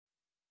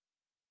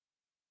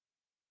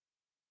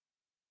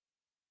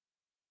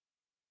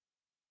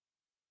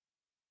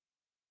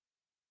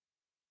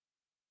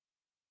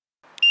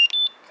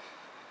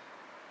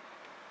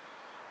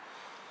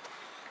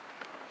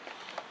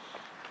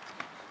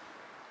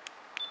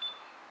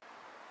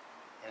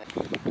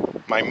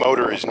My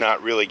motor is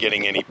not really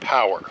getting any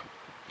power.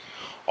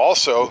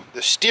 Also,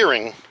 the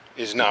steering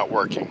is not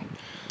working.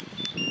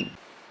 You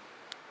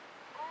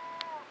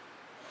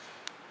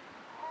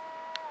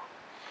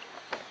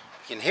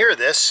can hear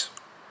this.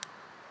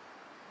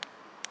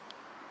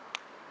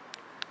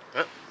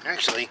 Oh,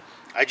 actually,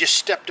 I just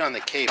stepped on the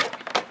cable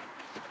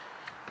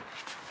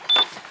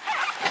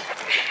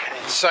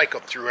and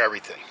cycled through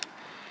everything.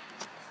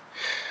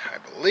 I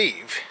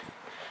believe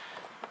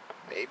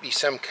maybe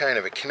some kind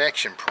of a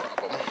connection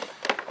problem,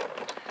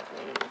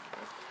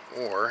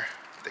 or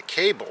the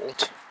cable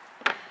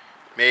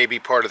may be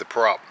part of the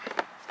problem.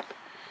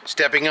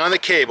 Stepping on the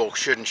cable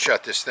shouldn't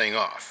shut this thing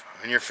off.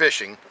 When you're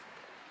fishing,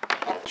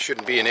 it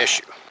shouldn't be an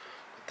issue.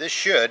 But this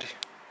should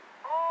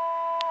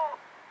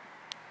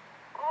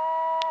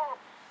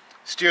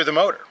steer the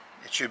motor.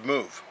 It should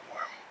move.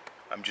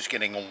 I'm just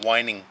getting a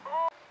whining.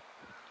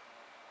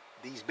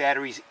 These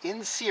batteries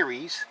in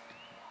series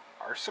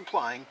are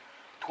supplying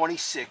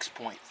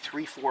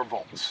 26.34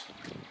 volts.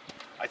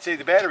 I'd say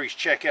the batteries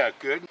check out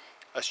good.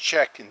 Let's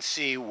check and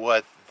see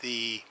what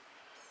the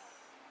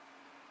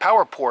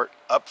power port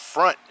up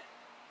front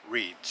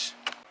reads.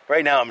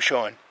 Right now I'm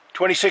showing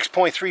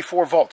 26.34 volts.